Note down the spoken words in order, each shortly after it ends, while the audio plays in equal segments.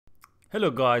Hello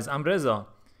guys, I'm Reza.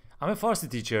 I'm a Farsi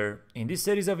teacher. In this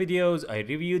series of videos, I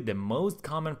reviewed the most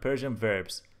common Persian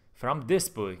verbs from this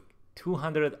book,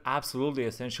 200 Absolutely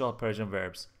Essential Persian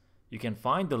Verbs. You can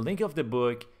find the link of the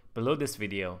book below this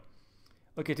video.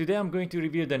 Okay, today I'm going to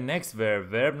review the next verb,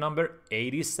 verb number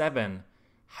 87.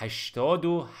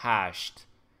 88.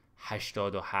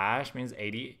 88 means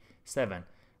 87.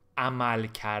 عمل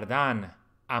کردن.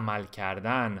 عمل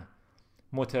کردن.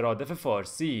 مترادف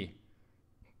فارسی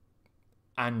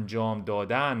انجام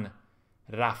دادن،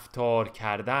 رفتار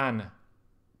کردن.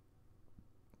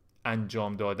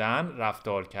 انجام دادن،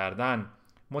 رفتار کردن.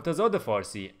 متضاد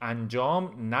فارسی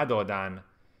انجام ندادن.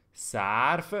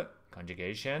 صرف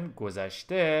conjugation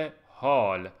گذشته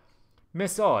حال.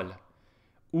 مثال: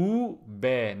 او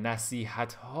به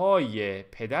نصیحت‌های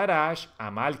پدرش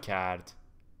عمل کرد.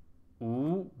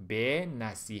 او به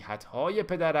نصیحت‌های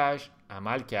پدرش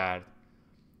عمل کرد.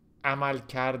 عمل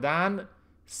کردن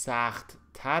سخت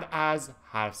تر از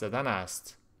حرف زدن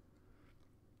است.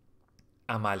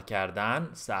 عمل کردن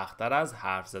سخت تر از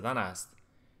حرف زدن است.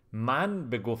 من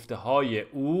به گفته های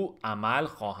او عمل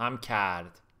خواهم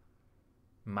کرد.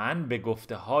 من به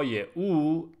گفته های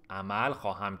او عمل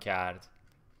خواهم کرد.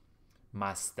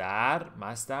 مصدر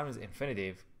means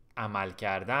infinitive. عمل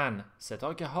کردن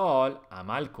ستاک حال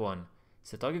عمل کن.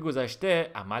 ستاک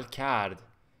گذشته عمل کرد.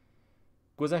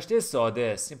 گذشته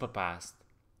ساده simple past.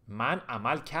 من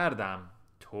عمل کردم.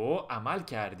 تو عمل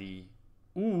کردی.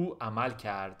 او عمل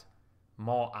کرد.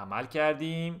 ما عمل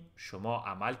کردیم. شما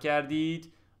عمل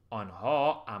کردید.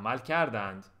 آنها عمل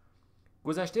کردند.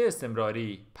 گذشته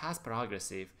استمراری past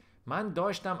progressive. من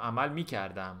داشتم عمل می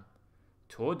کردم.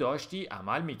 تو داشتی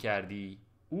عمل می کردی.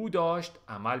 او داشت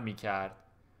عمل می کرد.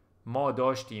 ما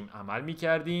داشتیم عمل می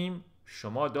کردیم.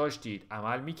 شما داشتید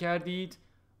عمل می کردید.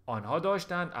 آنها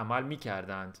داشتند عمل می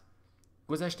کردند.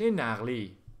 گذشته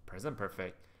نقلی present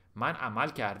perfect. من عمل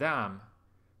کرده ام.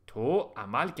 تو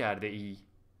عمل کرده ای.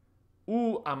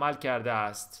 او عمل کرده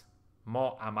است.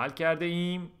 ما عمل کرده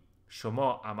ایم.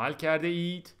 شما عمل کرده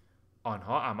اید.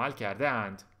 آنها عمل کرده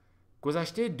اند.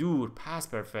 گذشته دور past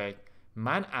perfect.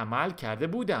 من عمل کرده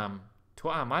بودم. تو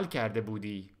عمل کرده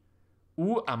بودی.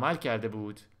 او عمل کرده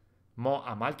بود. ما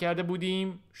عمل کرده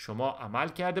بودیم. شما عمل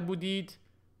کرده بودید.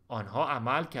 آنها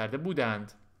عمل کرده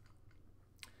بودند.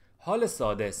 حال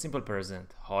ساده simple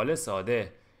present. حال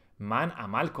ساده من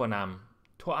عمل کنم.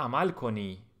 تو عمل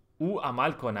کنی. او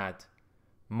عمل کند.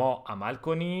 ما عمل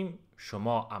کنیم.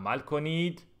 شما عمل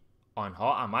کنید.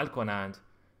 آنها عمل کنند.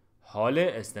 حال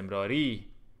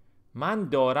استمراری من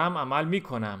دارم عمل می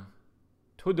کنم.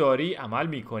 تو داری عمل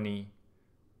می کنی.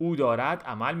 او دارد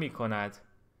عمل می کند.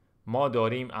 ما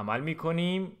داریم عمل می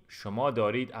کنیم. شما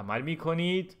دارید عمل می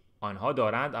کنید. آنها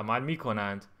دارند عمل می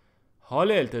کنند.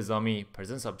 حال التزامی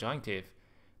present subjunctive.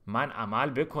 من عمل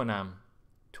بکنم.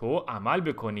 تو عمل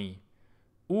بکنی.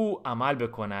 او عمل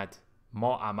بکند.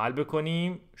 ما عمل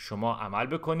بکنیم. شما عمل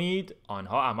بکنید.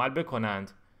 آنها عمل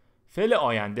بکنند. فعل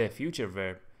آینده future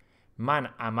verb. من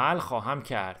عمل خواهم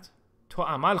کرد. تو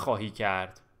عمل خواهی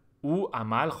کرد. او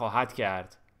عمل خواهد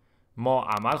کرد. ما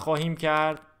عمل خواهیم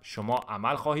کرد. شما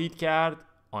عمل خواهید کرد.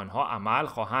 آنها عمل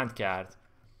خواهند کرد.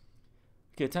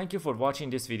 Okay, thank you for watching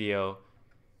this video.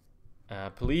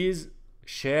 Please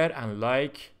share and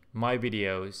like my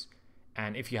videos.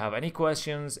 And if you have any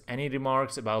questions, any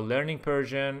remarks about learning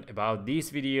Persian, about these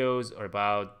videos, or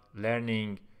about learning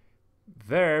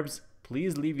verbs,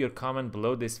 please leave your comment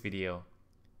below this video.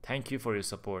 Thank you for your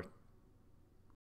support.